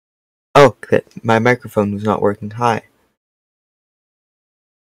that my microphone was not working. Hi.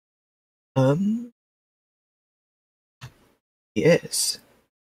 Yes.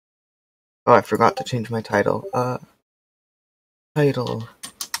 Oh, I forgot to change my title. Title.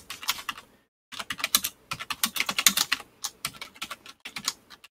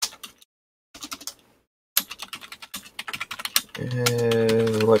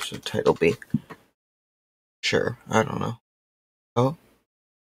 What should the title be? Sure, I don't know. Oh?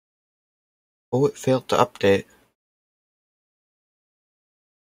 Oh, it failed to update.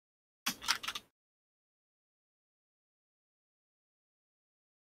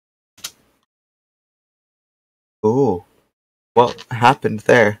 Ooh. What happened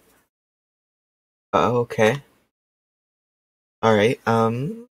there? Okay. Alright,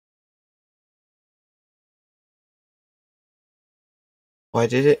 why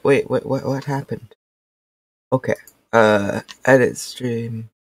did it? Wait, what happened? Okay. Edit stream.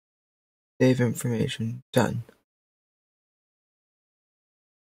 Save information. Done.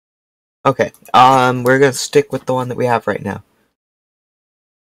 Okay, we're gonna stick with the one that we have right now.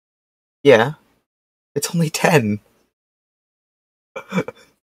 Yeah. It's only 10.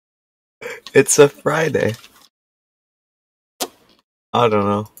 It's a Friday. I don't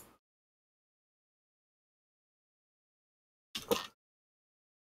know.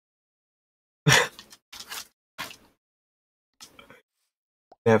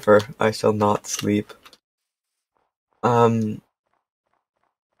 Never. I shall not sleep. I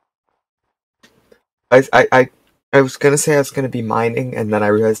was gonna say I was gonna be mining, and then I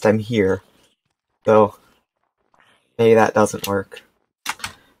realized I'm here. So, maybe that doesn't work.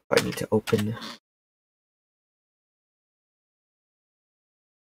 I need to open.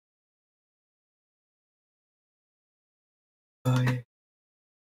 I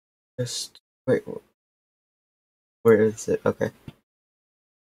just wait. Where is it? Okay.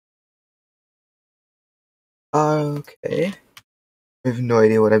 Okay. I have no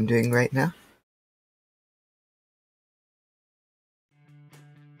idea what I'm doing right now.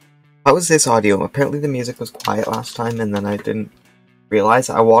 How was this audio? Apparently the music was quiet last time, and then I didn't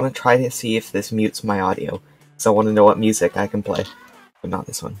realize. I want to try to see if this mutes my audio. So I want to know what music I can play. But not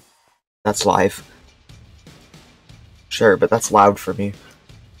this one. That's live. Sure, but that's loud for me.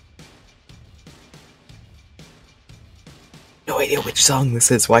 No idea which song this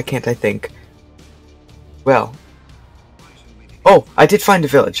is. Why can't I think? Well. Oh, I did find a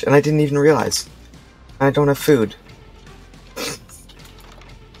village, and I didn't even realize. I don't have food.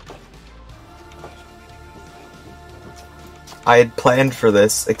 I had planned for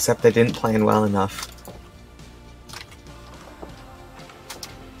this, except I didn't plan well enough.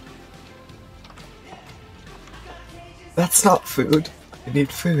 That's not food. I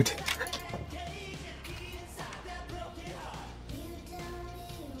need food.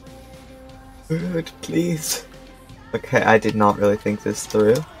 Food, please. Okay, I did not really think this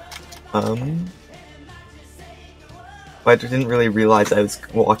through. I didn't really realize I was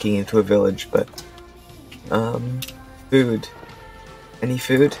walking into a village, but... food. Any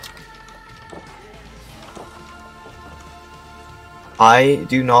food? I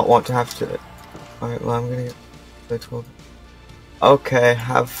do not want to have to... Alright, well I'm gonna get the 12. Okay,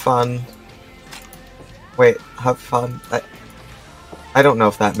 have fun. Wait, have fun. I don't know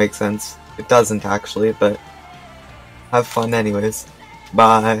if that makes sense. It doesn't actually, but... Have fun anyways.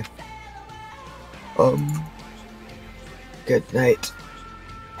 Bye. Good night.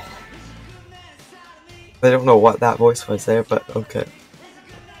 I don't know what that voice was there, but okay.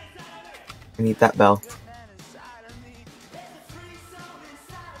 I need that bell.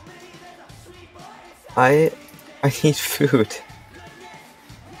 I need food.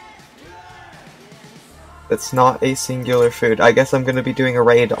 It's not a singular food. I guess I'm gonna be doing a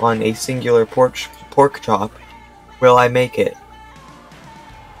raid on a singular pork chop. Will I make it?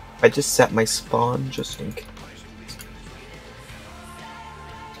 I just set my spawn just in case.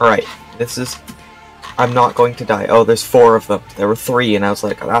 Alright, this is... I'm not going to die. Oh, there's 4 of them. There were 3 and I was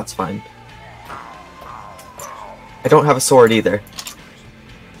like, oh, that's fine. I don't have a sword either.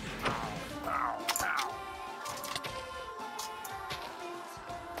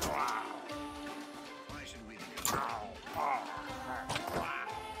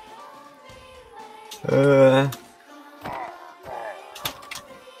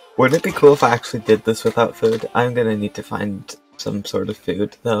 Wouldn't it be cool if I actually did this without food? I'm gonna need to find some sort of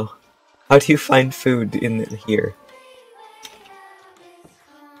food, though. How do you find food in here?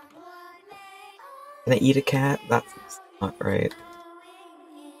 Can I eat a cat? That's not right.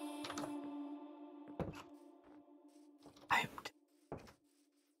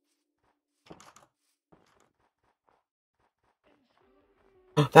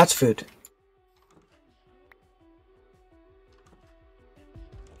 Oh, that's food.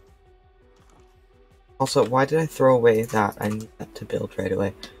 Also, why did I throw away that? I need that to build right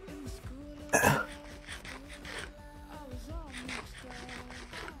away.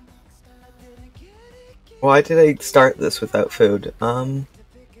 Why did I start this without food? Why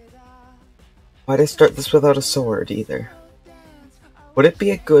did I start this without a sword, either? Would it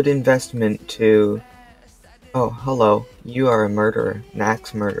be a good investment to... Oh, hello. You are a murderer. An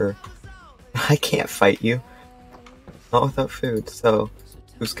axe murderer. I can't fight you. Not without food, so...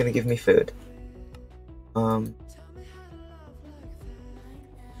 Who's gonna give me food? How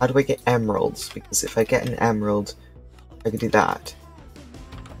do I get emeralds? Because if I get an emerald, I could do that.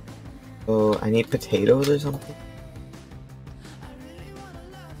 So, I need potatoes or something?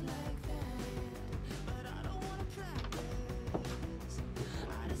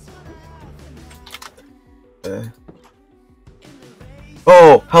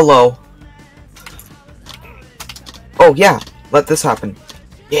 Oh, hello. Oh, yeah. Let this happen.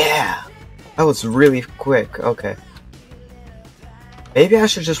 Yeah. That was really quick. Okay. Maybe I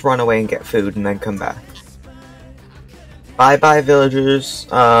should just run away and get food and then come back. Bye-bye, villagers.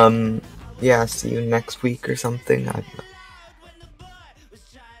 Yeah, see you next week or something. I don't know.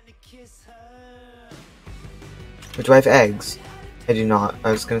 But do I have eggs? I do not.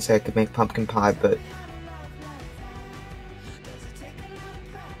 I was gonna say I could make pumpkin pie, but...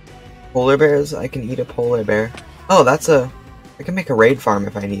 Polar bears? I can eat a polar bear. Oh, that's a... I can make a raid farm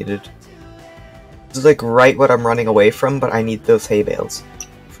if I needed. This is like right what I'm running away from, but I need those hay bales.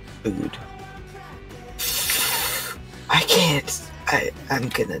 Food. I can't. I'm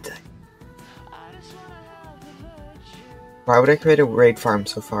gonna die. Why would I create a raid farm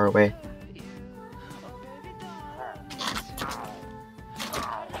so far away?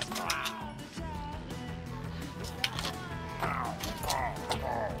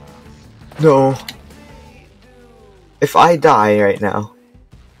 No. If I die right now.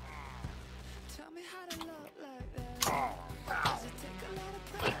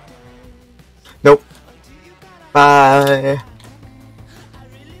 Nope. Bye.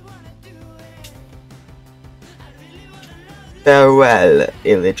 Farewell,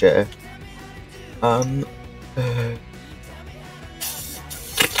 illager.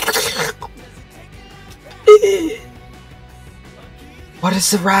 What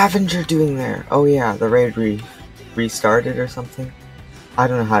is the Ravenger doing there? Oh yeah, the raid restarted or something? I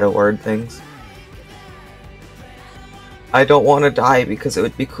don't know how to word things. I don't want to die because it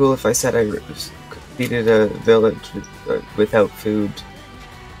would be cool if I said I completed a village without food.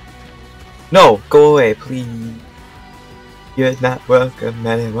 No, go away, please. You're not welcome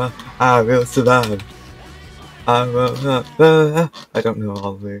anymore. I will survive. I will not. I don't know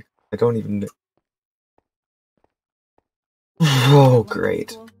all the lyrics. I don't even know. Oh,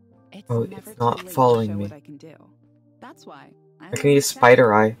 great. Oh, it's not following me. I can eat a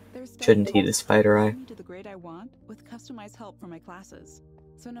spider eye. Shouldn't eat a spider eye. To the grade I want with customized help for my classes.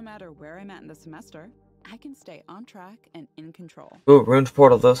 So no matter where I'm at in the semester, I can stay on track and in control. Ooh, ruined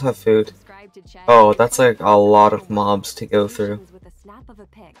portal does have food. Oh, that's like a lot of mobs to go through.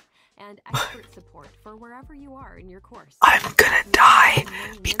 I'm gonna die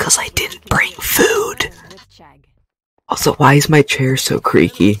because I didn't bring food. Also, why is my chair so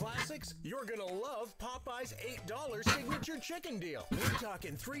creaky? You're gonna love Popeye's $8 signature chicken deal. We're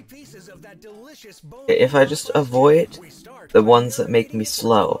talking 3 pieces of that delicious bone. If I just avoid the ones that make me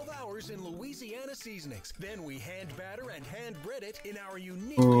slow.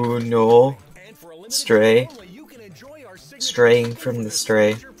 Ooh, no. Stray. Straying from the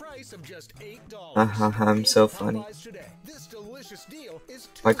stray. I'm so funny.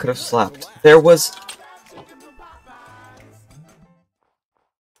 I could have slept. There was...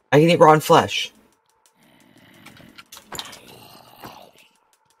 I can eat raw flesh.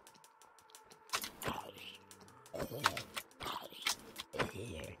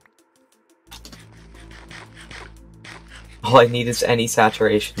 All I need is any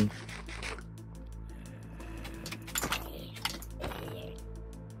saturation.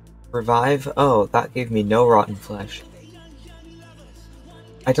 Revive? Oh, that gave me no rotten flesh.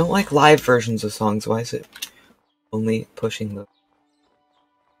 I don't like live versions of songs. Why is it only pushing the...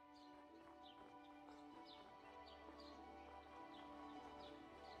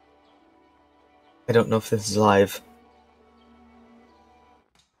 I don't know if this is live.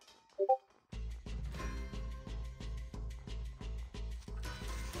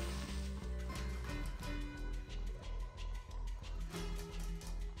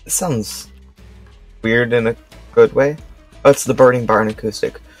 This sounds weird in a good way. Oh, it's the Burning Barn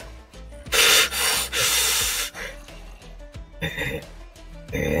acoustic.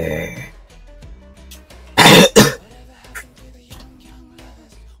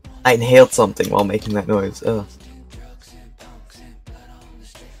 I inhaled something while making that noise. Ugh.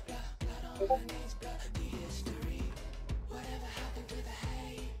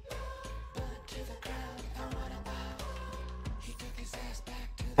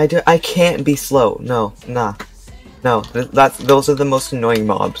 I can't be slow. No, nah. No, those are the most annoying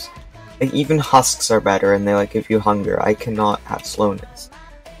mobs. Like, even husks are better and they like give you hunger. I cannot have slowness.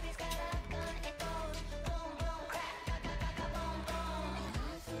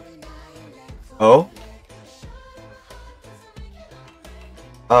 Oh?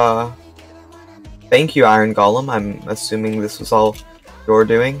 Thank you, Iron Golem. I'm assuming this was all you're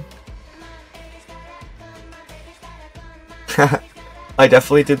doing. I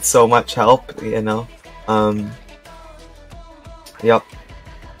definitely did so much help, you know. Yep.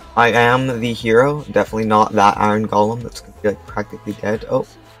 I am the hero. Definitely not that Iron Golem that's gonna be like practically dead. Oh,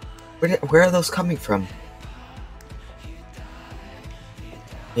 where are those coming from?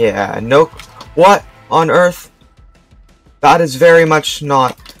 Yeah, no. What on earth? That is very much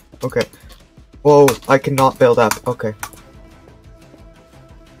not. Okay. Whoa, I cannot build up. Okay.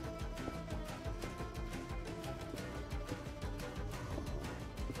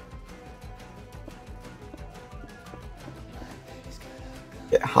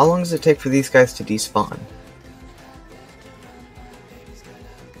 Yeah, how long does it take for these guys to despawn?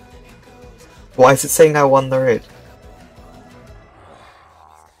 Why is it saying I won the raid?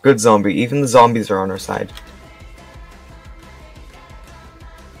 Good zombie. Even the zombies are on our side.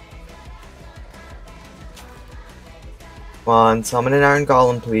 Come on, summon an Iron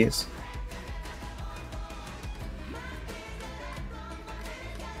Golem, please.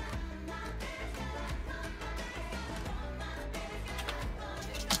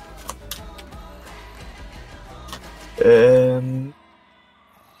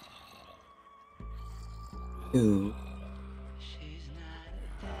 Who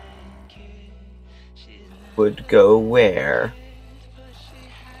would go where?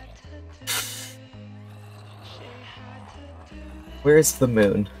 Where's the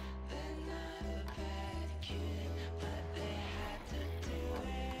moon?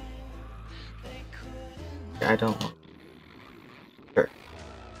 I don't know. Sure.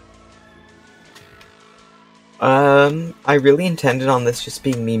 I really intended on this just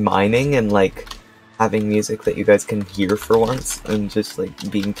being me mining and like having music that you guys can hear for once and just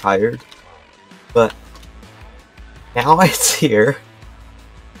like being tired. But now it's here.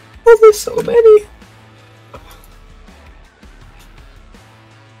 Oh, there's so many.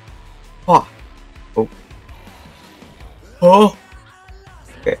 Oh. Oh. Oh.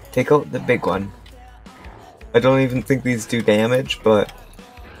 Okay, take out the big one. I don't even think these do damage, but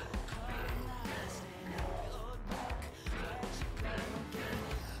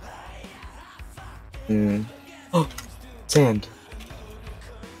oh, sand.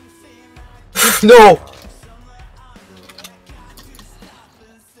 No!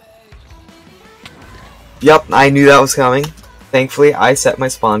 Yep, I knew that was coming. Thankfully, I set my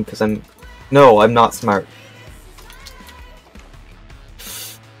spawn because I'm not smart.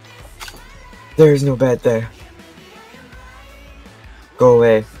 There's no bed there. Go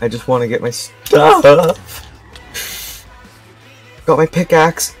away. I just want to get my stuff. Got my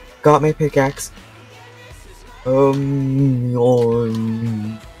pickaxe. Got my pickaxe.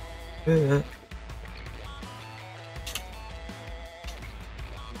 Yeah.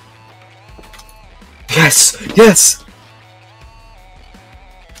 Yes! Yes!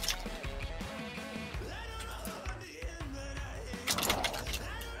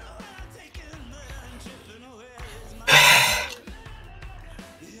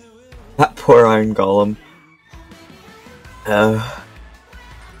 That poor Iron Golem.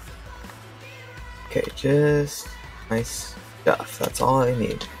 Okay, just nice stuff. That's all I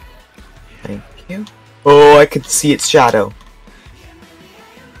need. Thank you. Oh, I could see its shadow.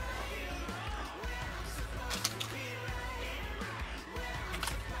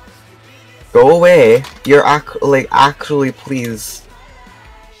 Go away. You're actually, please.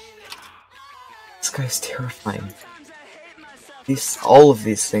 This guy's terrifying. All of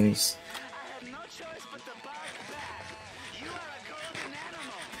these things.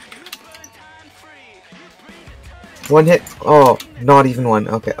 One hit. Oh, not even one.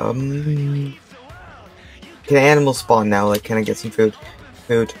 Okay. Can animals spawn now? Like, can I get some food?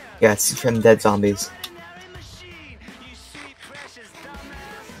 Food. Yes, from dead zombies.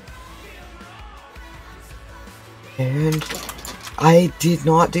 And I did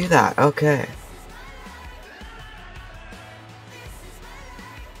not do that. Okay.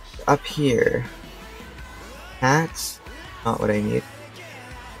 Up here. Hats. Not what I need.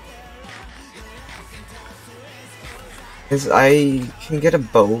 is I can get a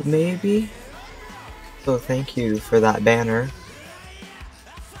bow, maybe? So thank you for that banner.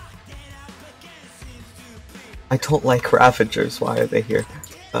 I don't like Ravagers, why are they here?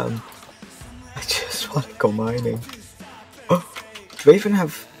 I just want to go mining. Oh, do I even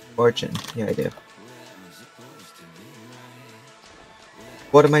have Fortune? Yeah, I do.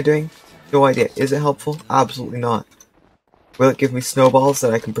 What am I doing? No idea. Is it helpful? Absolutely not. Will it give me snowballs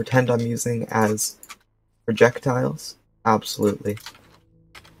that I can pretend I'm using as projectiles? Absolutely.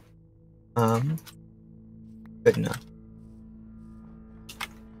 Good enough.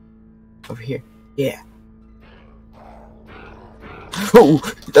 Over here. Yeah. Oh,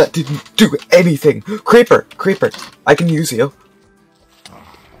 that didn't do anything! Creeper! Creeper! I can use you.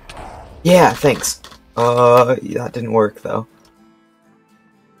 Yeah, thanks. That didn't work, though.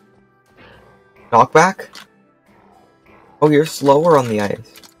 Knockback? Oh, you're slower on the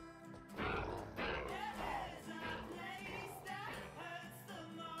ice.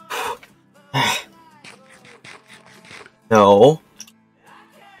 No.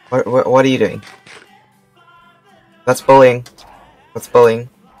 What are you doing? That's bullying. That's bullying.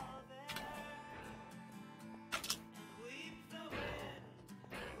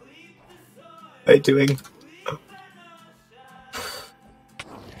 What are you doing?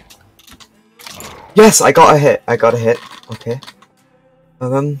 Yes, I got a hit. I got a hit. Okay.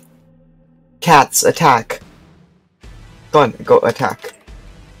 Cats, attack. Go on, go attack.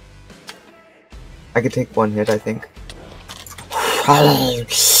 I could take one hit, I think.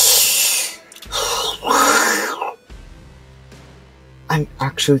 I'm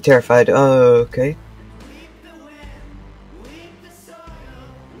actually terrified. Okay.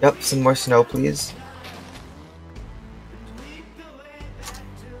 Yep, some more snow, please.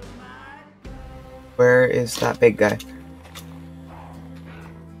 Where is that big guy?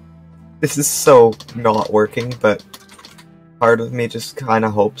 This is so not working, but part of me just kind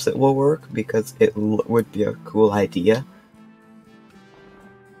of hopes it will work because it would be a cool idea.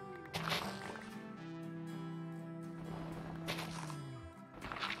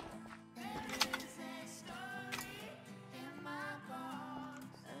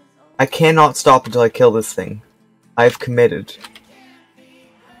 I cannot stop until I kill this thing. I've committed.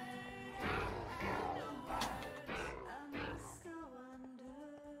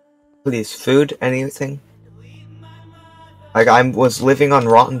 Please, food? Anything? Like, I was living on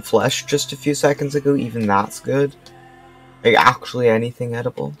rotten flesh just a few seconds ago, even that's good. Like, actually anything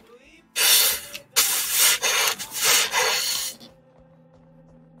edible?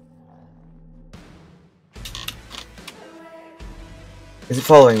 Is it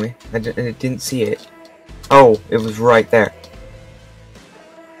following me? I didn't see it. Oh, it was right there.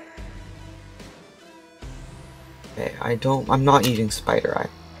 Okay, I'm not eating spider eye.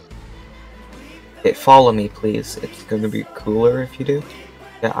 Okay, follow me, please. It's gonna be cooler if you do.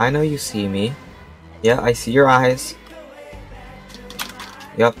 Yeah, I know you see me. Yeah, I see your eyes.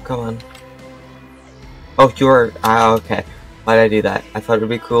 Yep, come on. Oh, you're... okay. Why'd I do that? I thought it would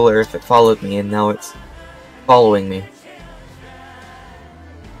be cooler if it followed me, and now it's following me.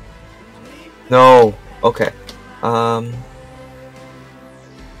 No! Okay. Die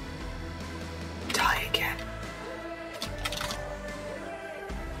again.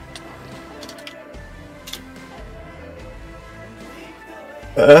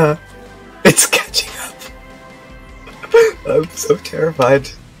 It's catching up. I'm so terrified.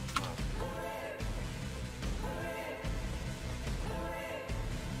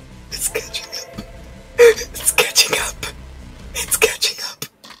 It's catching up. It's catching up. It's catching up.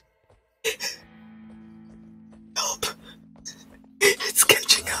 Help. It's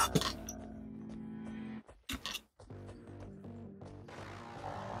catching up.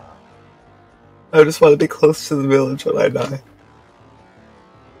 I just want to be close to the village when I die.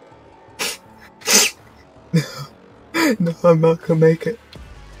 No, I'm not gonna make it.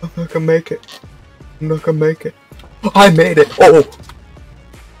 I'm not gonna make it. I'm not gonna make it. I made it! Oh!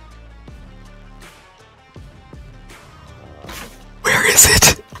 Where is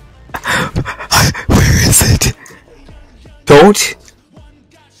it? Where is it? Don't!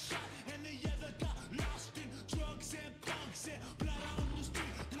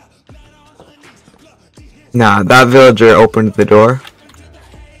 Nah, that villager opened the door.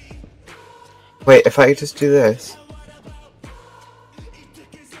 Wait, if I just do this...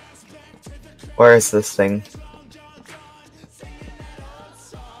 Where is this thing?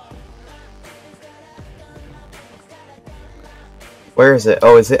 Where is it?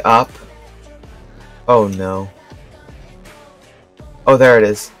 Oh, is it up? Oh no. Oh, there it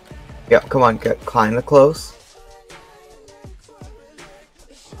is. Yeah, come on, get kinda close.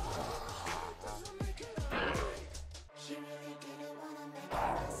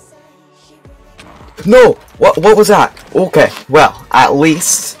 No! What was that? Okay, well, at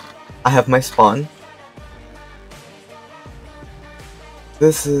least I have my spawn.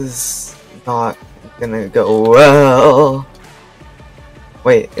 This is not gonna go well.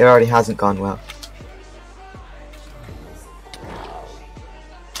 Wait, it already hasn't gone well.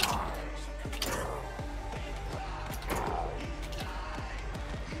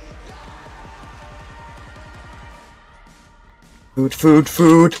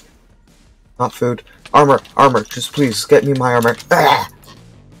 Food! Not food. Armor, just please get me my armor. Ah!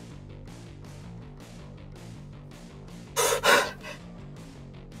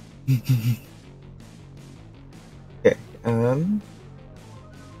 Okay,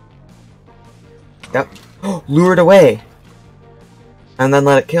 Yep. Lure it away! And then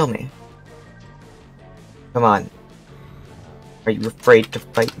let it kill me. Come on. Are you afraid to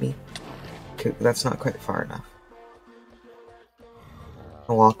fight me? Okay, that's not quite far enough.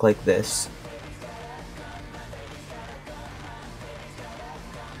 I'll walk like this.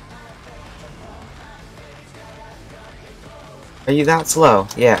 Are you that slow?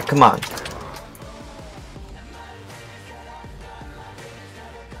 Yeah, come on.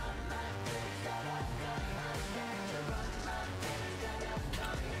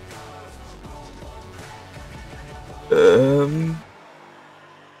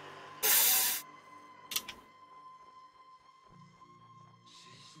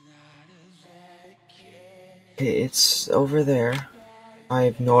 It's over there. I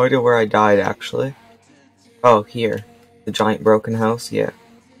have no idea where I died, actually. Oh, here. The giant broken house? Yeah.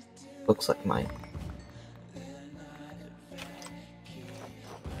 Looks like mine.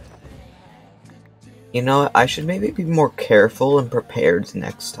 You know what? I should maybe be more careful and prepared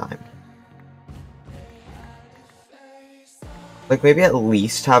next time. Like, maybe at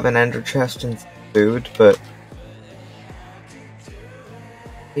least have an ender chest and food, but...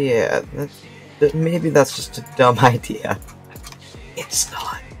 yeah, maybe that's just a dumb idea. It's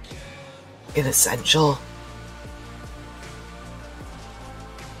not an essential.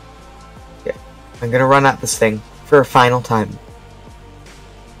 Okay, I'm gonna run at this thing for a final time.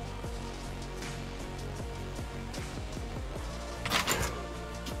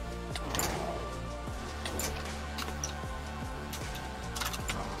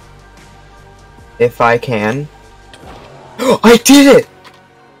 If I can. I did it!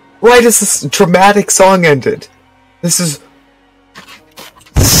 Why does this dramatic song ended? This is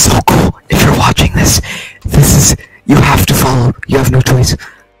so cool. If you're watching this is, you have to follow. You have no choice.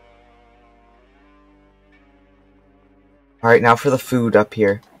 Alright, now for the food up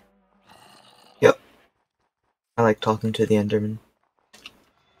here. Yep. I like talking to the Enderman.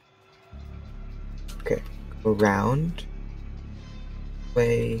 Okay, go around.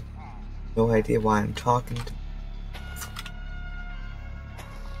 Way. No idea why I'm talking to.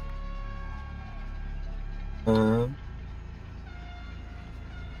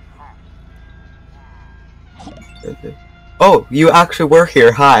 Oh, you actually were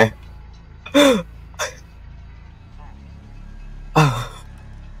here. Hi. Oh.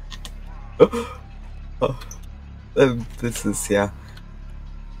 This is, yeah.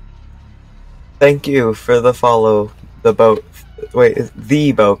 Thank you for the follow. The boat. Wait,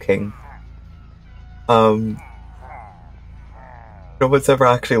 the Bow King. No one's ever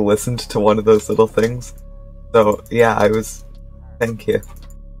actually listened to one of those little things. So, yeah, thank you.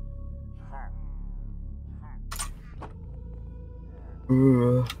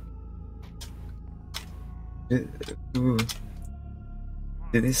 Ooh. Ooh.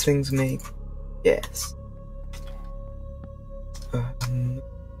 Do these things make? Yes.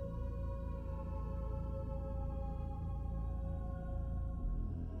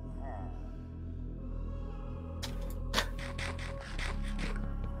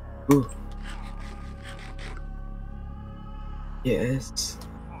 Ooh. Yes.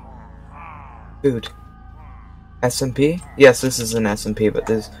 Food. SMP? Yes, this is an SMP, but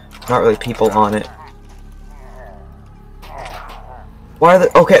there's not really people on it. Why are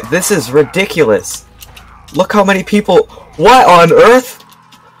there— okay, this is ridiculous! Look how many people— what on earth?!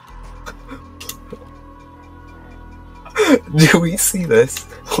 Do we see this?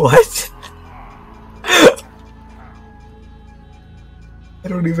 What? I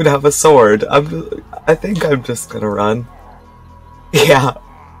don't even have a sword. I think I'm just gonna run. Yeah.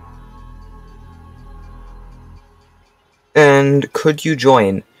 And could you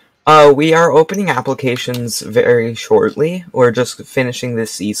join? We are opening applications very shortly. We're just finishing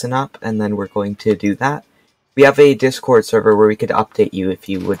this season up, and then we're going to do that. We have a Discord server where we could update you if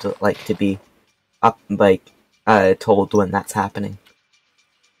you would like to be told when that's happening.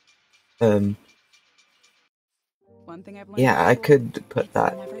 One thing I've learned Yeah, I about could school, put it's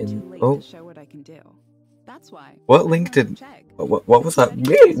that never in. too late Oh, to show what I can do. That's why what I link learned did? Chegg. What was that? Study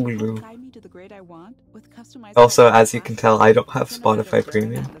tools will help guide me to the grade I want with customized help Also, from my as you can tell, classes. I don't have So no matter Spotify where I'm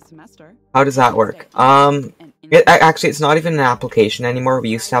Premium. at in the semester, How does I that can work? stay on track and in Actually, it's not even an application anymore. We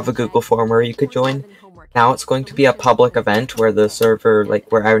used to have a Google form where you could join. Now it's going to be a public event where the server, like,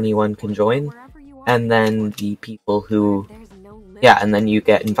 where anyone can join. And then the people who, yeah, and then you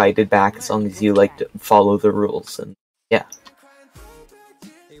get invited back as long as you, like, follow the rules, and, yeah.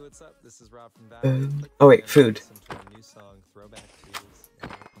 Hey, what's up? This is Rob from Oh wait, food. Listen to our new song, Throwback Tunes,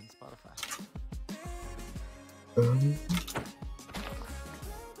 on Spotify.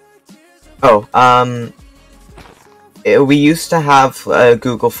 We used to have a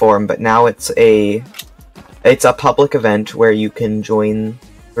Google form, but now it's a public event where you can join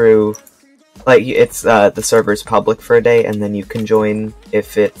through, like, it's, the server's public for a day, and then you can join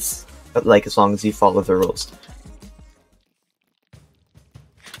if it's, like, as long as you follow the rules.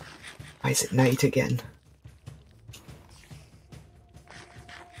 Why is it night again?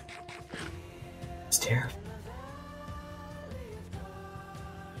 It's terrible.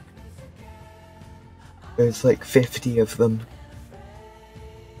 There's like 50 of them.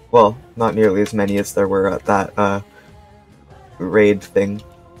 Well, not nearly as many as there were at that, raid thing.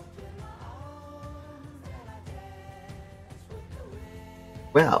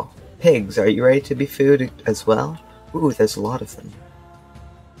 Well, pigs, are you ready to be food as well? Ooh, there's a lot of them.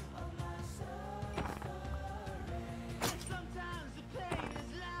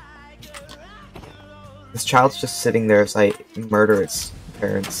 This child's just sitting there as I murder its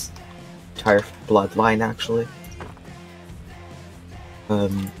parents' entire bloodline, actually.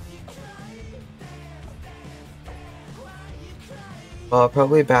 Well, I'll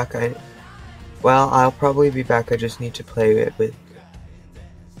probably I'll probably be back. I just need to play it with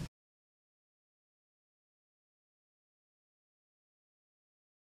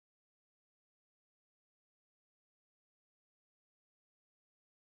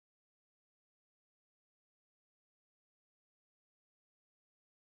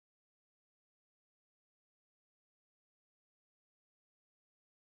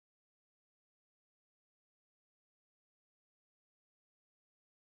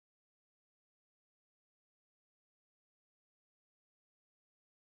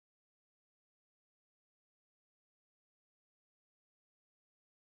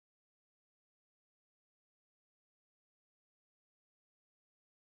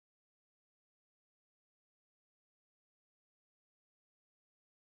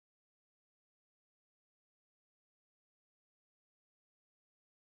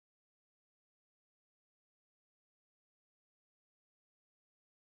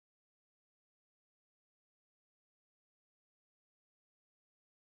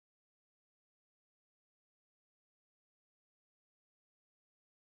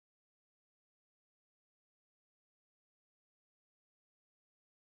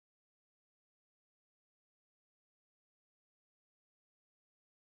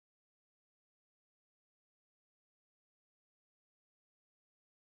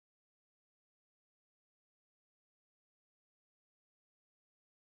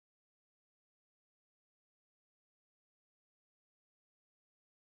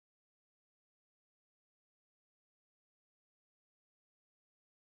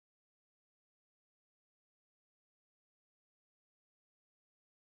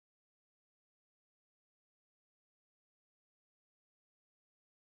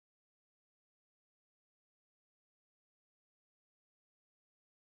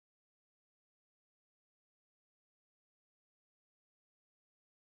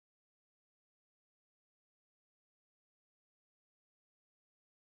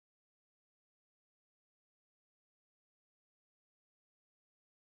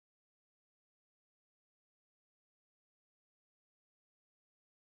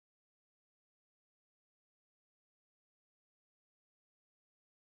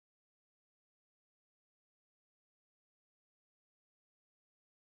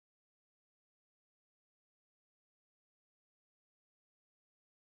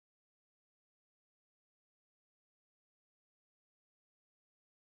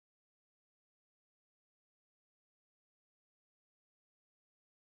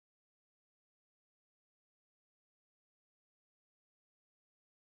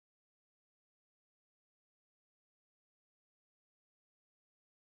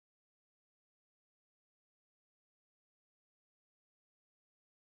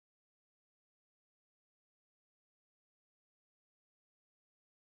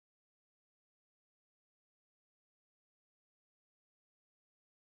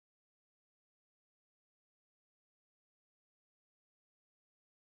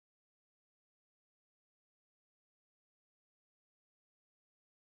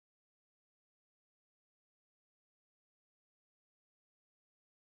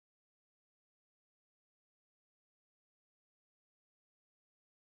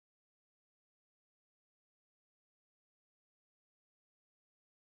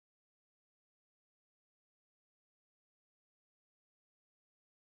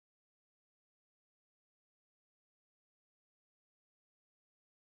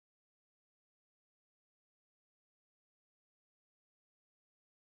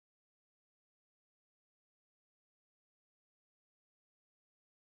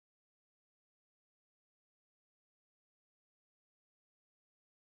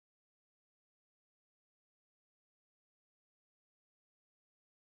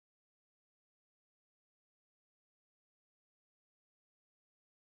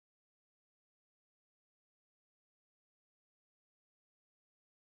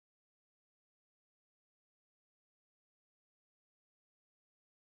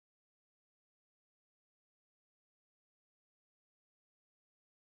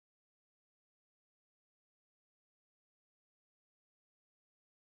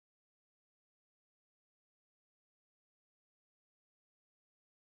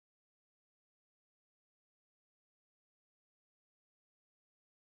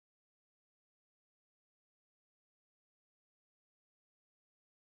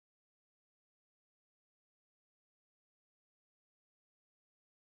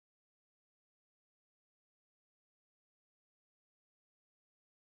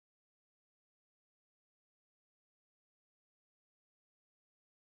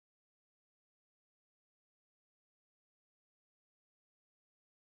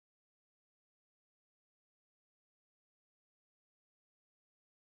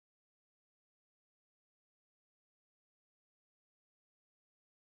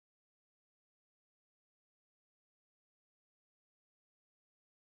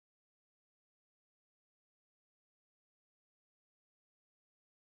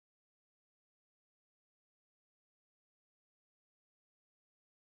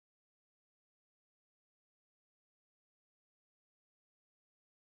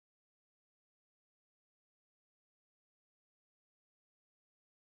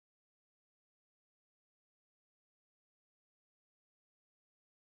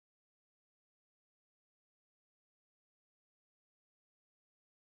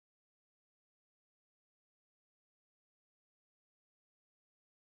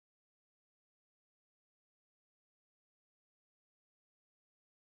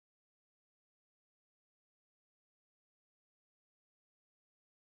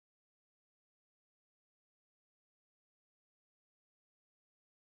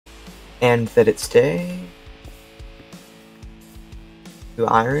And that it stay to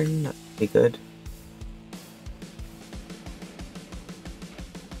iron, that'd be good.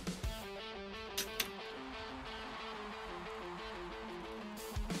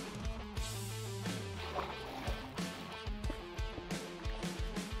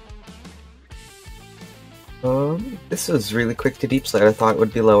 This was really quick to deep slide. I thought it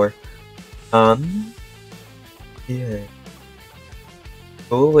would be lower. Yeah.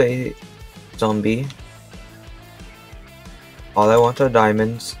 Go away, zombie. All I want are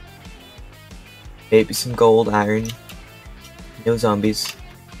diamonds. Maybe some gold, iron. No zombies.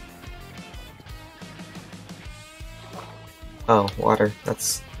 Oh, water.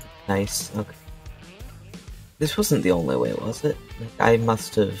 That's nice. Okay. This wasn't the only way, was it? Like, I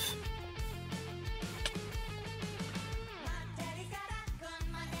must have...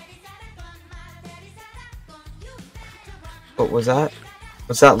 What was that?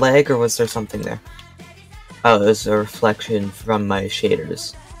 Was that lag or was there something there? Oh, it was a reflection from my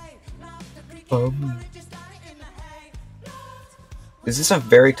shaders. This is a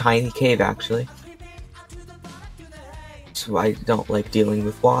very tiny cave, actually. So I don't like dealing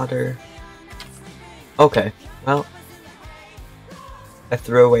with water. Okay, well. I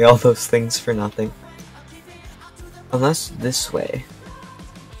threw away all those things for nothing. Unless this way.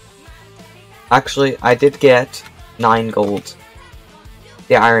 Actually, I did get 9 gold.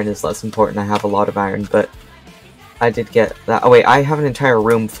 The iron is less important, I have a lot of iron, but I did get that. Oh wait, I have an entire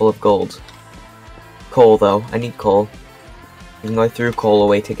room full of gold. Coal though, I need coal. Even though I threw coal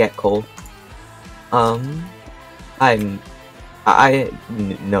away to get coal. I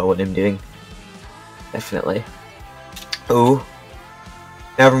know what I'm doing. Definitely. Ooh.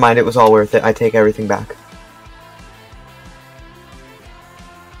 Never mind, it was all worth it, I take everything back.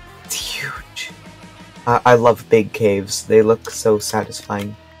 I love big caves. They look so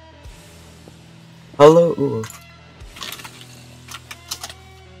satisfying. Hello. Ooh.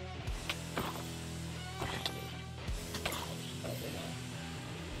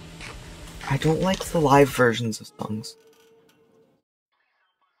 I don't like the live versions of songs.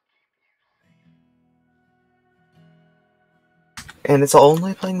 And it's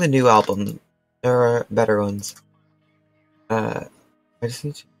only playing the new album. There are better ones. I just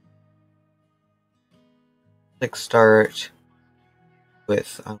need to like start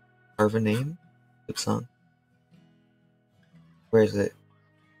with carve a name. Good song. Where is it?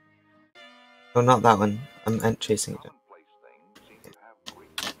 Oh, not that one. I'm chasing it.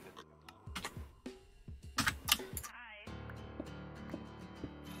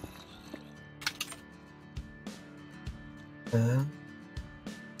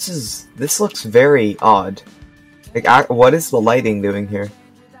 This looks very odd. Like, what is the lighting doing here?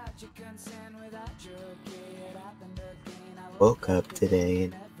 Woke up today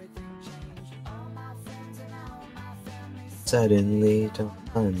and suddenly don't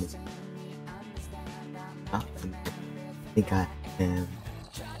understand. Nothing. Think I am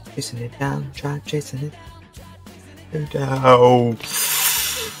chasing it down, try chasing it down.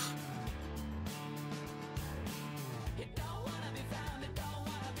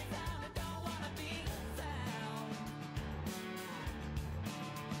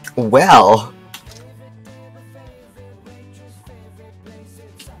 Well,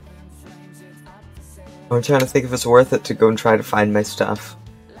 I'm trying to think if it's worth it to go and try to find my stuff.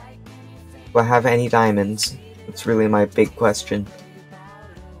 Do I have any diamonds? That's really my big question.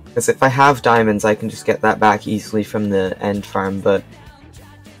 Because if I have diamonds, I can just get that back easily from the end farm, but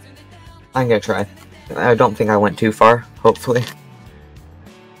I'm gonna try. I don't think I went too far, hopefully.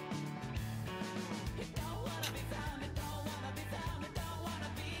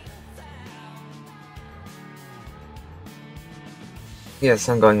 Yes,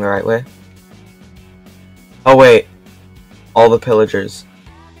 I'm going the right way. Oh wait, all the pillagers.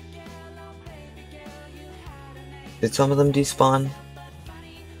 Did some of them despawn?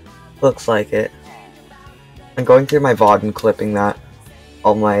 Looks like it. I'm going through my VOD and clipping that.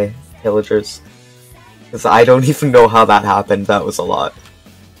 All my pillagers. Because I don't even know how that happened, that was a lot.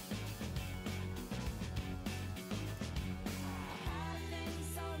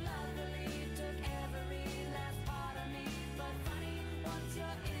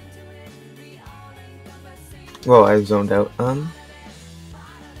 Whoa, I zoned out.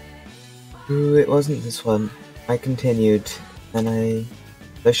 Ooh, it wasn't this one. I continued, and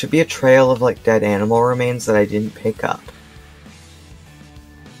there should be a trail of, like, dead animal remains that I didn't pick up.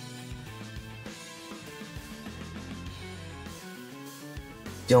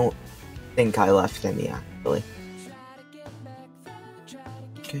 Don't think I left any, actually.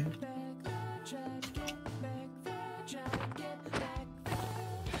 Okay.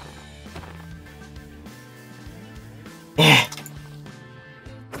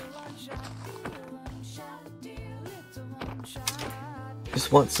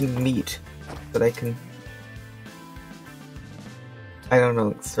 just want some meat that I can, I don't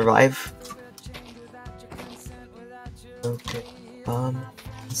know, survive. Okay,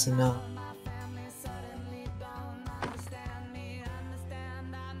 that's enough.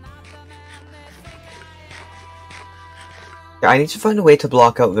 I need to find a way to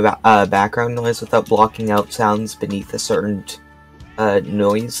block out the background noise without blocking out sounds beneath a certain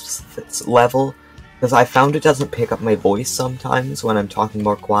noise level, because I found it doesn't pick up my voice sometimes when I'm talking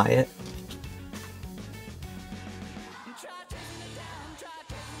more quiet.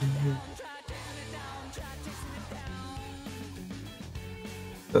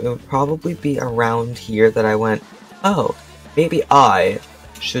 So it would probably be around here that I went, oh, maybe I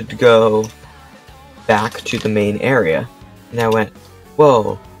should go back to the main area. And I went,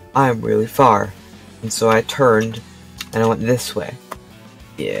 whoa, I'm really far. And so I turned, and I went this way.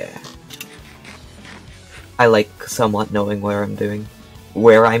 Yeah. I like somewhat knowing where I'm going.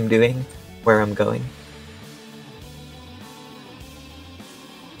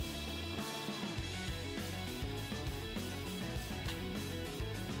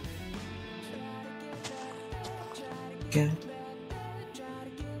 Yeah.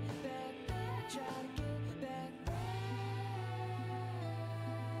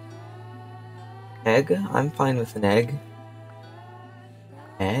 Egg? I'm fine with an egg.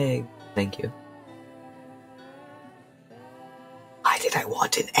 Egg. Thank you. Why did I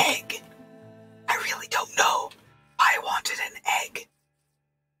want an egg? I really don't know why I wanted an egg.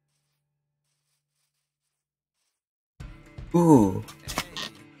 Ooh.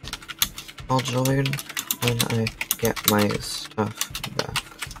 I'll join when I get my stuff back.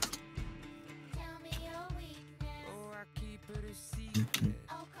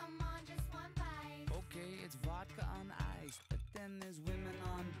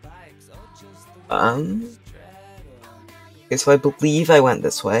 Okay, so I believe I went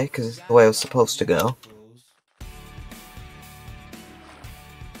this way, because it's the way I was supposed to go.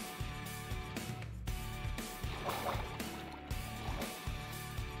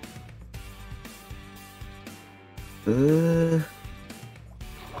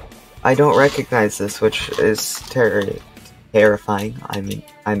 I don't recognize this, which is terrifying, I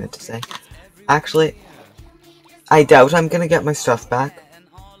meant to say. Actually, I doubt I'm gonna get my stuff back,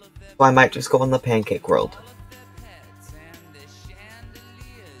 so I might just go on the pancake world.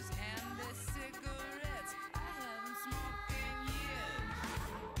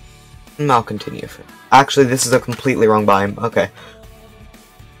 I'll continue. Actually, this is a completely wrong biome. Okay.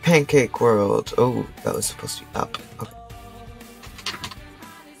 Pancake world. Oh, that was supposed to be up. Okay.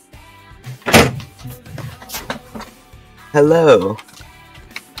 Hello.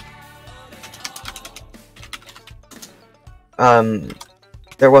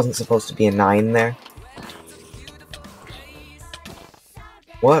 There wasn't supposed to be a 9 there.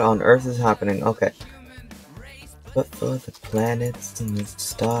 What on earth is happening? Okay. But for the planets and the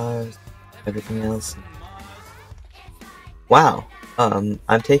stars, everything else. Wow. I'm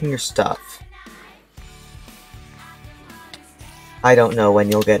taking your stuff. I don't know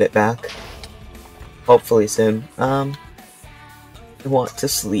when you'll get it back. Hopefully soon. I want to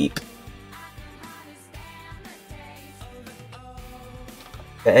sleep.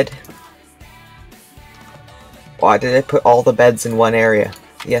 Bed. Why did I put all the beds in one area?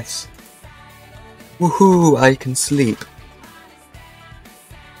 Yes. Woohoo, I can sleep.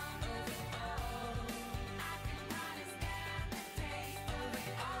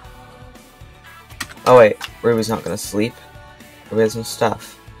 Oh wait, Ruby's not gonna sleep. Ruby has some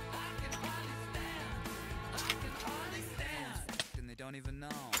stuff.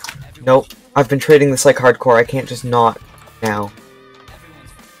 Nope, I've been trading this like hardcore, I can't just not now.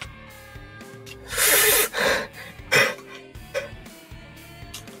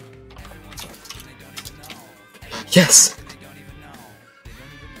 Yes!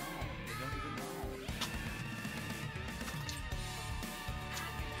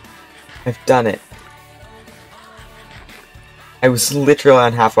 I've done it. I was literally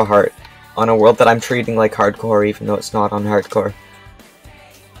on half a heart on a world that I'm treating like hardcore even though it's not on hardcore.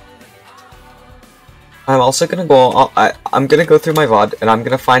 I'm also gonna go, I'm gonna go through my VOD and I'm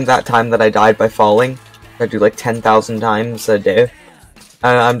gonna find that time that I died by falling. I do like 10,000 times a day.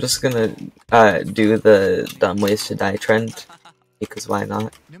 I'm just gonna do the dumb ways to die trend, because why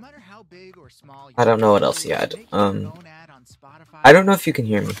not? I don't know what else you had. I don't know if you can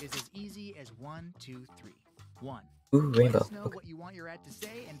hear me. Ooh, rainbow. Okay.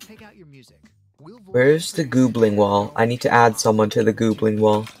 Where's the goobling wall? I need to add someone to the goobling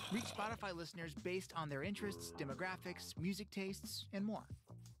wall. Reach Spotify listeners based on their interests, demographics, music tastes, and more.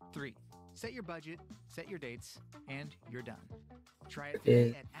 3, Set your budget, set your dates, and you're done. Try it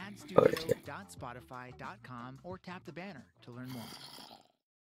Is- today at oh, it's here. adstudio.spotify.com or tap the banner to learn more.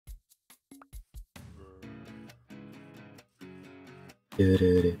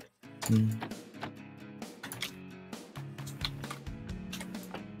 Do-do-do.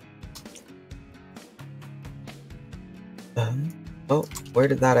 Oh, where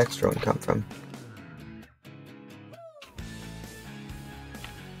did that extra one come from?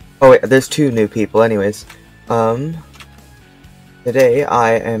 Oh wait, there's 2 new people anyways. Today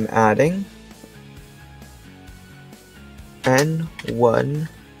I am adding N1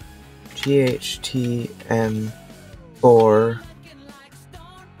 GHTM4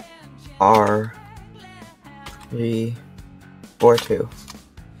 R342.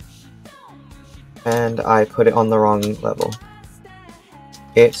 And I put it on the wrong level.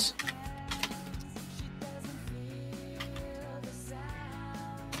 It's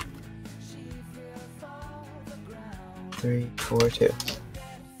 342.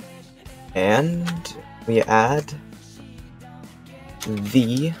 And we add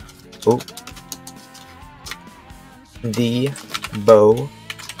the bow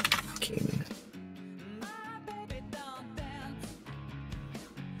king.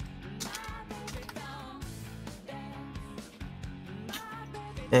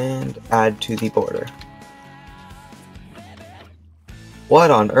 And add to the border.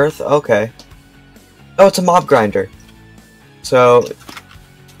 What on earth? Okay. Oh, it's a mob grinder. So,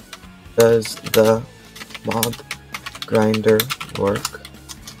 does the mob grinder work?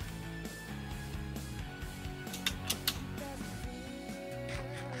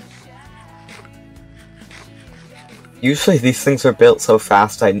 Usually these things are built so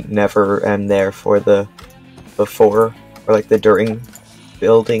fast I never am there for the before or like the during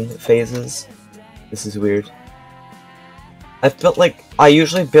building phases. This is weird. I've built like, I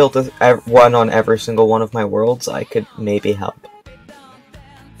usually build one on every single one of my worlds. I could maybe help.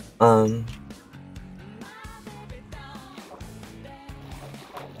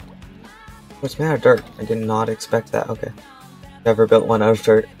 What's made out of dirt? I did not expect that. Okay. Never built one out of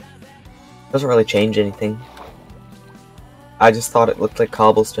dirt. Doesn't really change anything. I just thought it looked like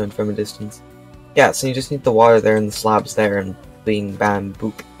cobblestone from a distance. Yeah, so you just need the water there and the slabs there and bing, bam,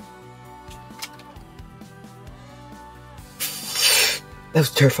 boop. That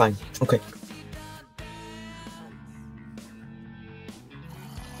was terrifying. Okay.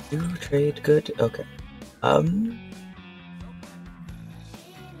 Do trade good? Okay.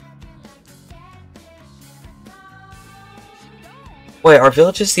 Wait, our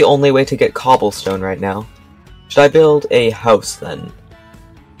village is the only way to get cobblestone right now. Should I build a house then?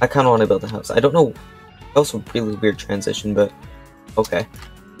 I kinda wanna build a house. I don't know. That was a really weird transition, but okay.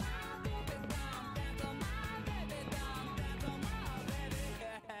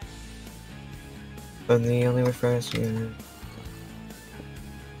 And the only way for us to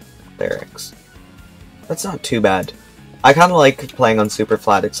lyrics. That's not too bad. I kinda like playing on super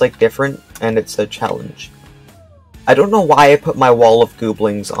flat. It's like different and it's a challenge. I don't know why I put my wall of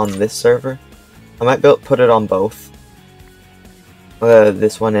gooblings on this server. I might put it on both.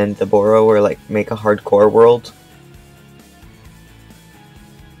 This one and the Borough, or like make a hardcore world.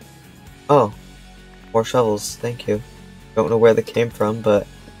 Oh, more shovels, thank you. Don't know where they came from, but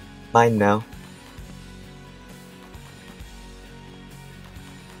mine now.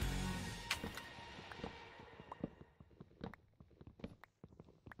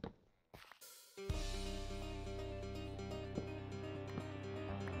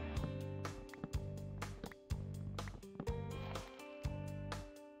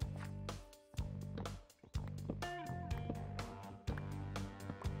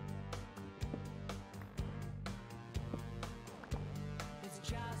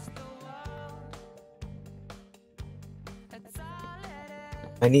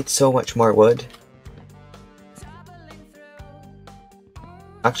 I need so much more wood.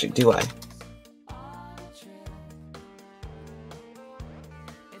 Actually, do I?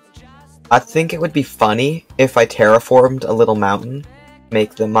 I think it would be funny if I terraformed a little mountain,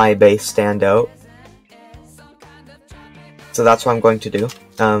 make my base stand out. So that's what I'm going to do.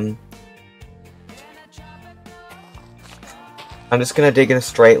 I'm just gonna dig in a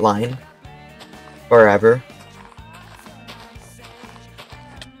straight line, wherever.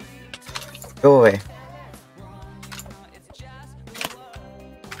 Go away.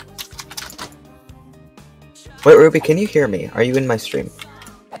 Wait, Ruby, can you hear me? Are you in my stream?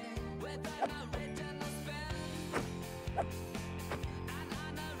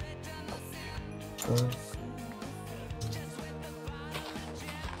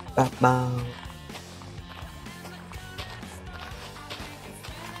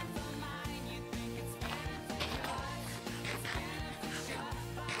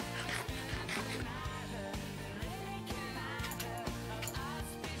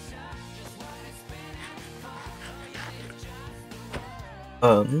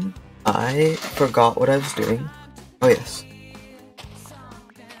 I forgot what I was doing. Oh, yes.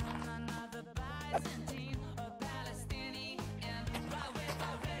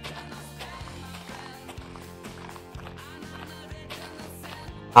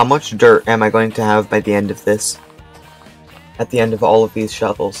 How much dirt am I going to have by the end of this? At the end of all of these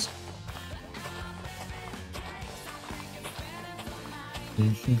shovels?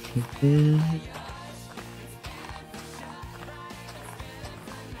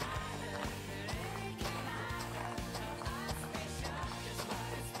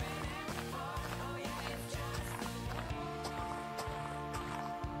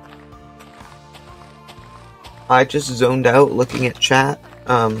 I just zoned out looking at chat.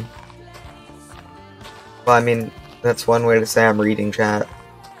 Well, I mean, that's one way to say I'm reading chat.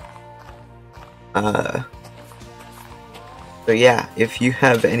 So yeah, if you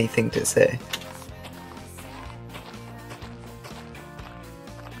have anything to say.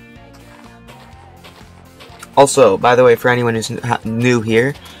 Also, by the way, for anyone who's new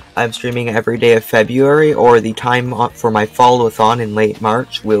here, I'm streaming every day of February, or the time for my follow-a-thon in late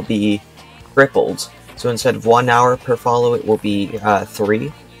March will be tripled. So instead of 1 hour per follow, it will be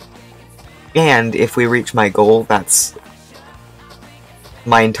 3. And if we reach my goal, that's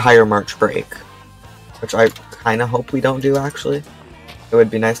my entire March break. Which I kind of hope we don't do, actually. It would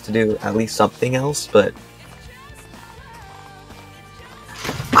be nice to do at least something else, but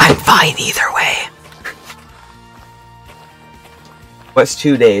I'm fine either way. What's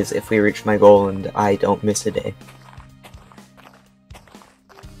 2 days if we reach my goal and I don't miss a day?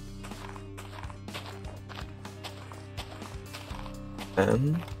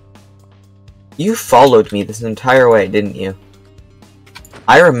 You followed me this entire way, didn't you?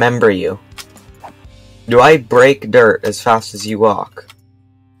 I remember you. Do I break dirt as fast as you walk?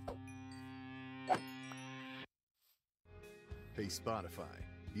 Hey Spotify,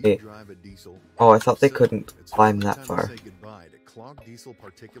 do Hey. you drive a diesel? Oh, I thought they So, couldn't it's climb finally that time to far. say goodbye to clogged diesel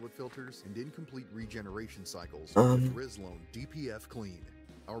particulate filters and incomplete regeneration cycles Um. with Rizlone DPF Clean,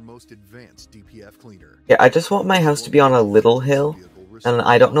 our most advanced DPF cleaner. Yeah, I just want my house to be on a little hill, and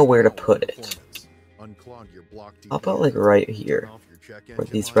I don't know where to put it. Unclog your block How about, DPF, like, right turn here, off your check where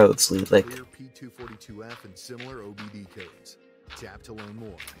engine these light, roads lead, and like... clear P242F and similar OBD codes. Tap to learn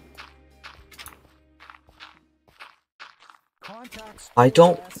more. I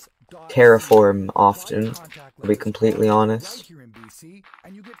don't terraform often, to be completely honest. Right here in BC,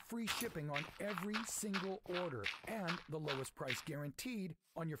 and you get free shipping on every single order and the lowest price guaranteed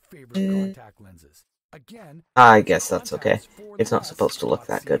on your favorite contact lenses. Again, I guess that's okay. It's not supposed to look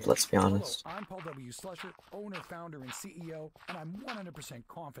that good, let's be honest. Hello, I'm Paul W. Slusher, owner, founder, and CEO, and I'm 100%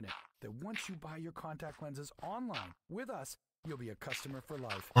 confident that once you buy your contact lenses online with us, you'll be a customer for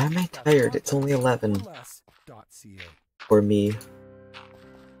life. Why am I That's tired? It's only 11 contacts4less.ca. for me.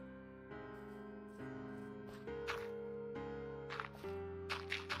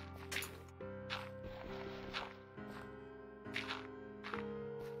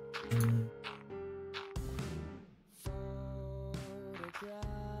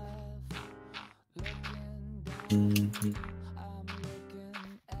 Mm-hmm.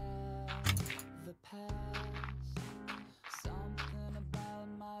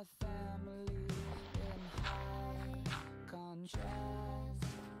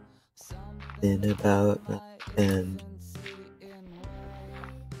 Something about my and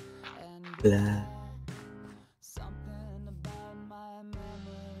blah.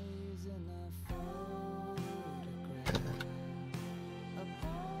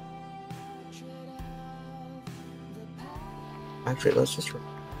 Actually, let's just for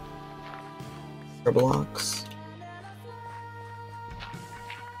blocks.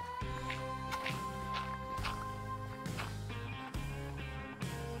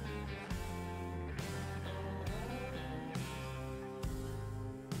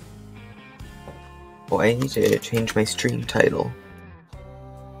 Oh, I need to change my stream title.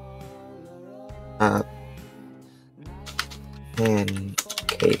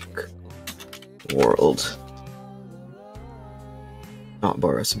 Pancake World. Not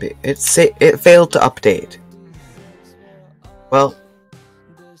Borough SMP. It failed to update. Well.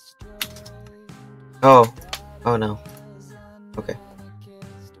 Oh. Oh no. Okay.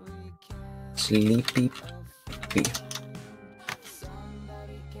 Sleepy P.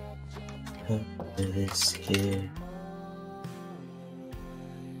 This here.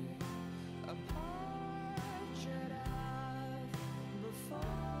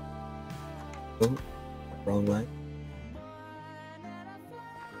 Oh, wrong way.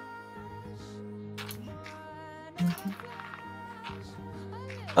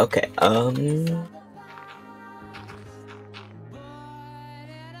 Okay,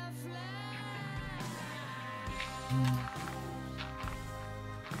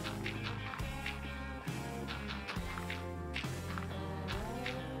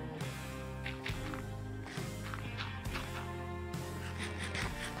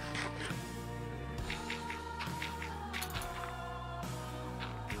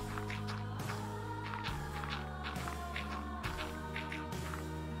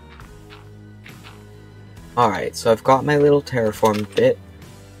 Alright, so I've got my little terraform bit.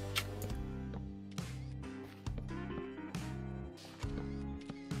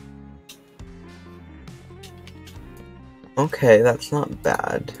 Okay, that's not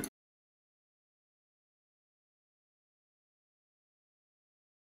bad.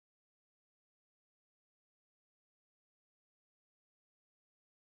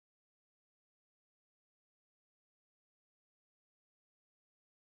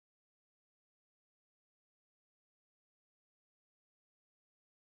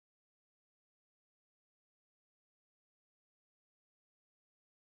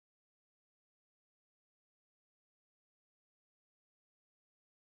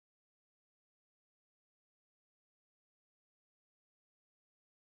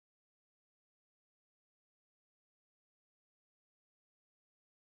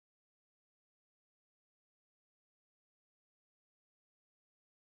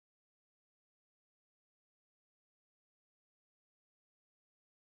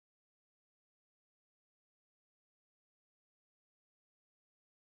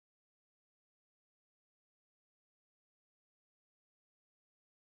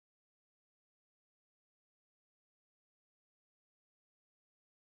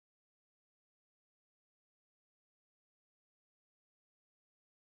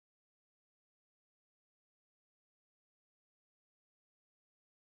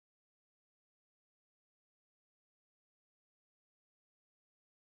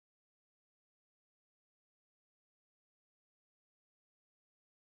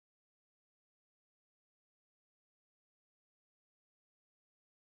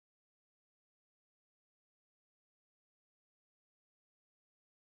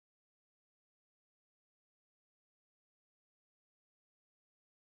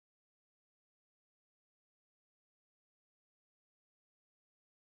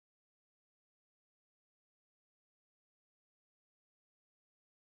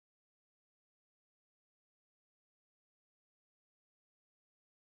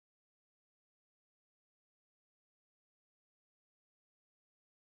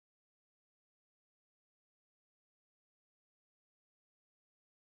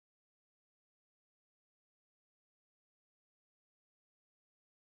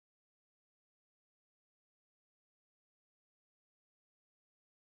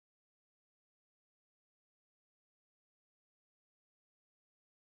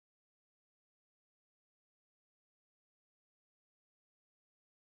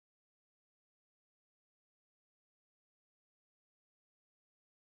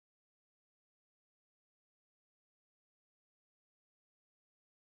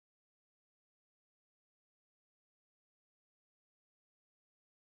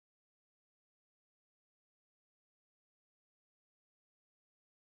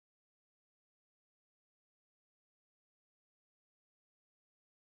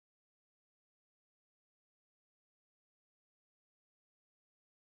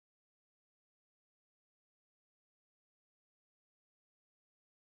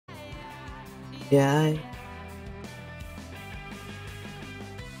 Yeah,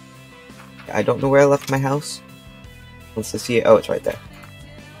 I don't know where I left my house. Let's just see it. Oh, it's right there.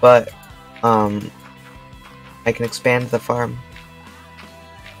 But, I can expand the farm.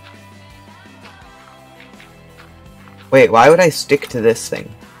 Wait, why would I stick to this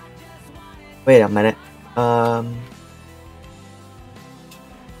thing? Wait a minute.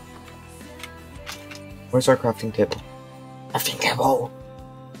 Where's our crafting table? Crafting table!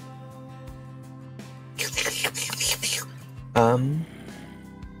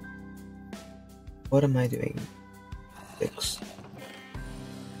 What am I doing? 6.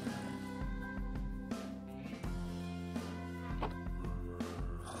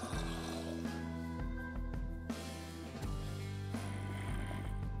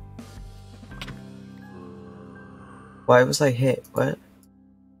 Why was I hit? What?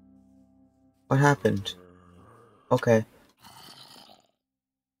 What happened? Okay.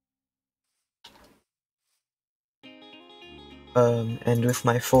 And with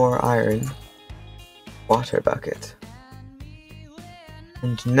my 4 iron, water bucket.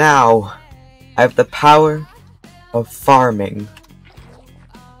 And now, I have the power of farming.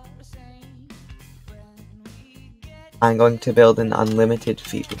 I'm going to build an unlimited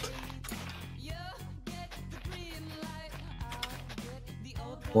field.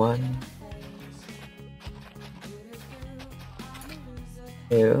 1,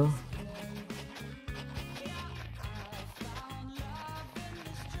 2,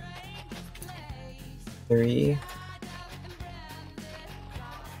 3,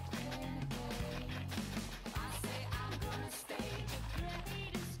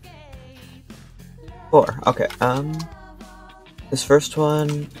 4. 4. Okay, this first one,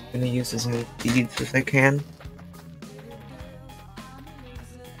 I'm gonna use as many beads as I can.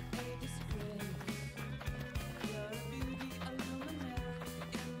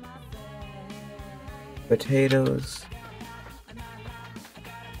 Potatoes.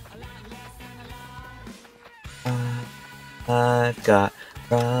 I've got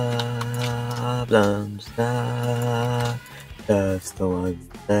problems now, just the ones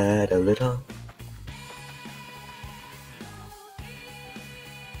that a little.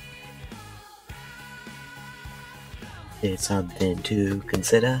 It's something to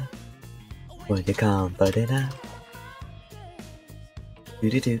consider when you can't put it out. Do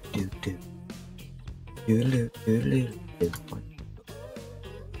do do do do. Do do do do do.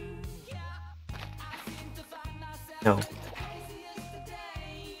 No.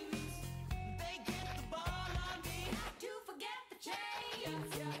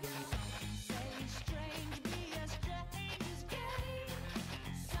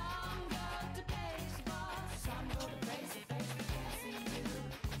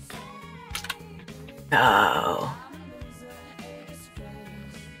 No.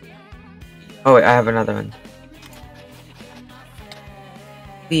 Oh wait, I have another one.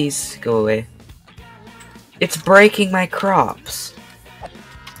 Please go away. It's breaking my crops.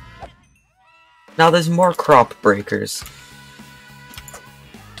 Now there's more crop breakers.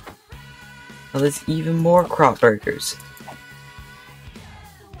 Now there's even more crop breakers.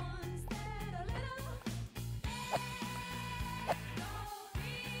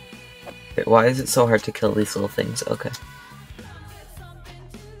 Wait, why is it so hard to kill these little things? Okay.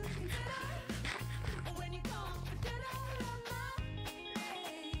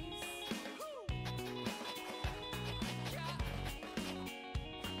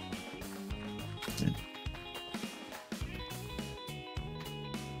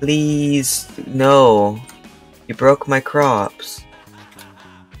 Please, no. You broke my crops.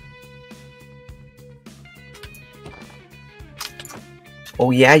 Oh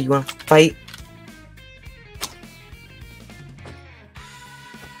yeah, you wanna fight?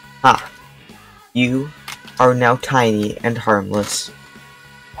 Ah. You are now tiny and harmless.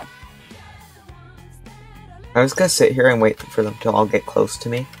 I was gonna sit here and wait for them to all get close to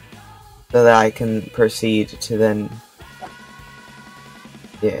me, so that I can proceed to then...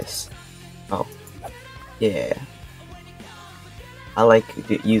 Yes. Oh. Yeah. I like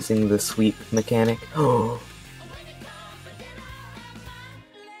using the sweep mechanic. Oh.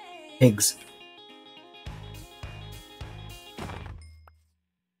 Pigs.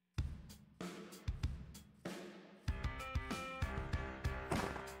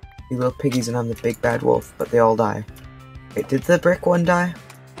 You little piggies and I'm the big bad wolf, but they all die. Wait, did the brick one die?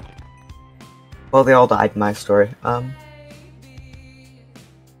 Well, they all died in my story.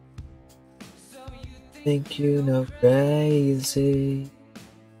 Think you know crazy.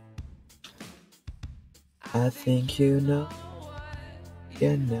 I think you know.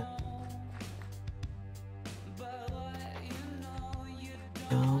 You know.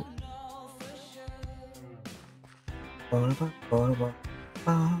 No. Well,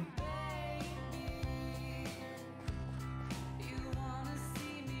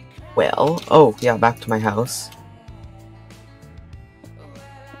 oh yeah, back to my house.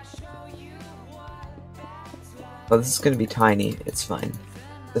 Well, this is gonna be tiny, it's fine.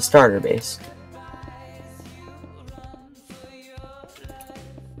 The starter base.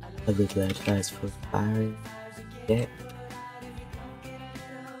 A little advice for firing. Yeah.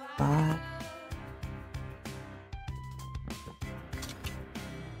 Bye.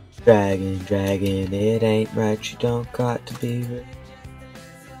 Dragon, it ain't right, you don't got to be with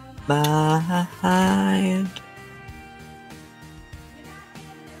mine.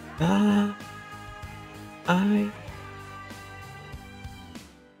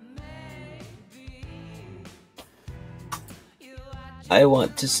 I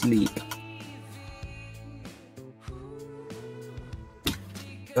want to sleep.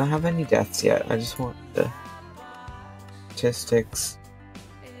 Don't have any deaths yet. I just want the statistics.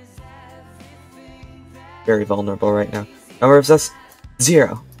 Very vulnerable right now. Number of us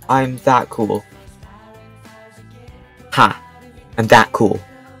 0. I'm that cool. Ha! I'm that cool.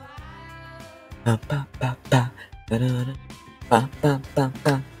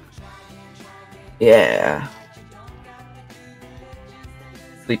 Yeah.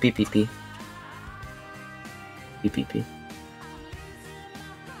 Sleepy pee pee. Pee pee pee.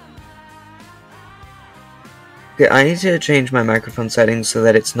 Okay, I need to change my microphone settings so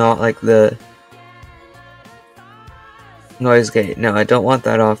that it's not like the noise gate. No, I don't want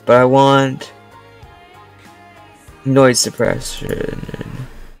that off, but I want noise suppression.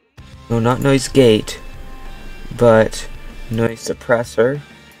 No, not noise gate, but noise suppressor.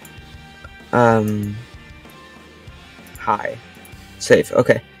 High. Safe.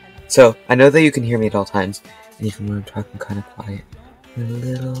 Okay. So, I know that you can hear me at all times, and even when I'm talking kind of quiet. In a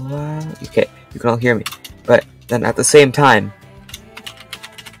little while. Okay, you can all hear me. But then at the same time,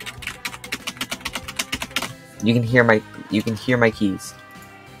 you can hear my keys.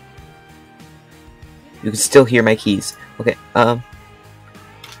 You can still hear my keys. Okay,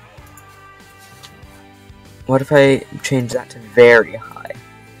 what if I change that to very high?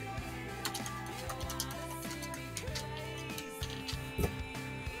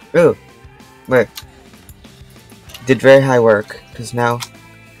 Ooh, wait. Did very high work, because now,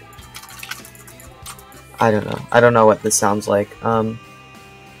 I don't know what this sounds like.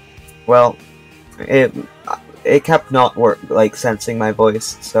 Well, it kept not sensing my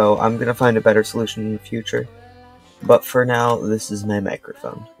voice, so I'm gonna find a better solution in the future. But for now, this is my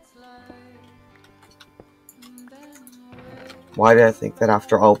microphone. Why did I think that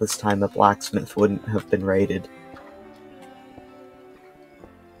after all this time a blacksmith wouldn't have been raided?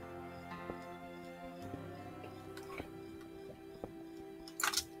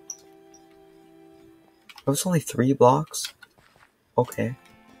 It was only 3 blocks? Okay.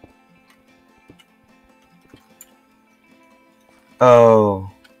 Oh,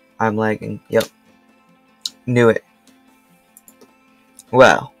 I'm lagging. Yep. Knew it.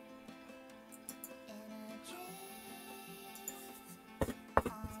 Well.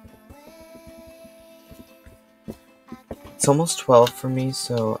 It's almost 12 for me,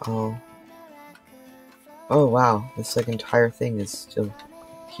 so I'll... Oh wow, this entire thing is still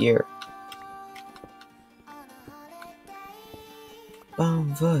here.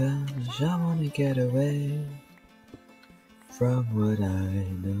 Bon voyage, I wanna get away from what I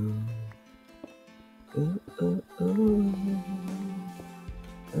know. Ooh, ooh, ooh.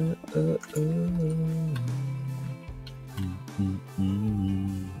 Ooh, ooh, ooh.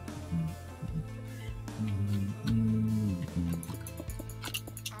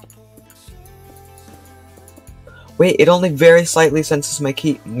 Wait, it only very slightly senses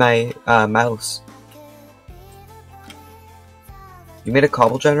my mouse. You made a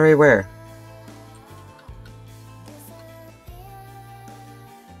cobble generator? Where?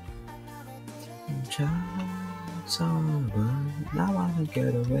 Now I wanna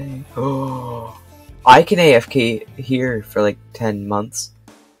get away. Oh, I can AFK here for like 10 months.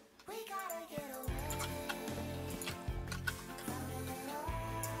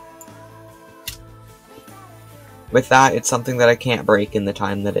 With that, it's something that I can't break in the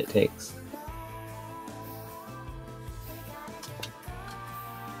time that it takes.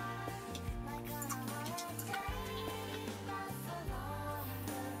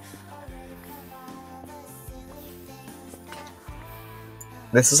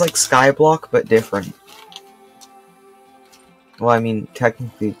 This is like Skyblock, but different. Well, I mean,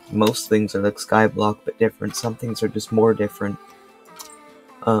 technically, most things are like Skyblock, but different. Some things are just more different.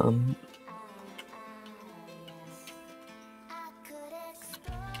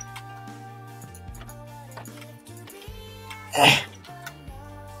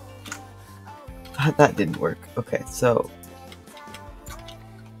 That didn't work. Okay, so...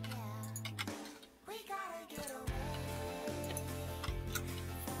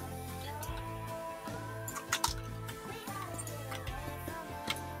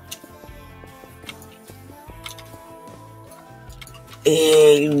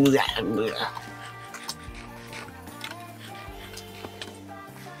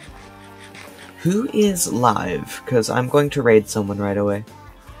 Who is live? Because I'm going to raid someone right away.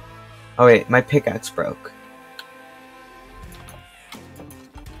 Oh wait, my pickaxe broke.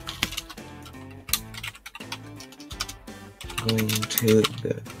 Going to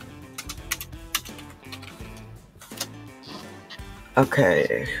the...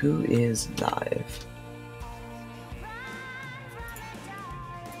 Okay, who is live?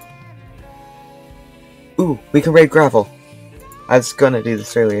 Ooh, we can raid gravel. I was gonna do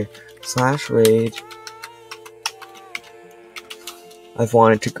this earlier. /raid. I've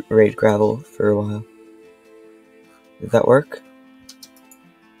wanted to raid gravel for a while. Did that work?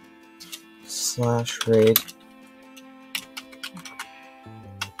 /raid.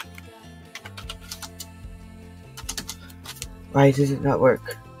 Why did it not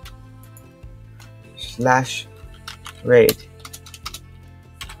work? /raid.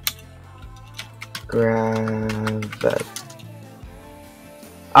 Gravel.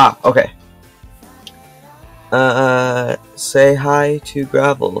 Ah, okay. Say hi to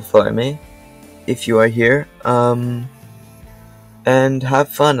gravel for me, if you are here. And have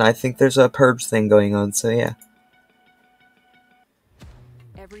fun. I think there's a purge thing going on, so yeah.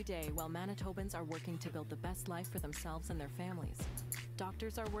 every day while Manitobans are working to build the best life for themselves and their families.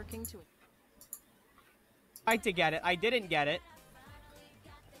 Doctors are working to... I to get it. I didn't get it.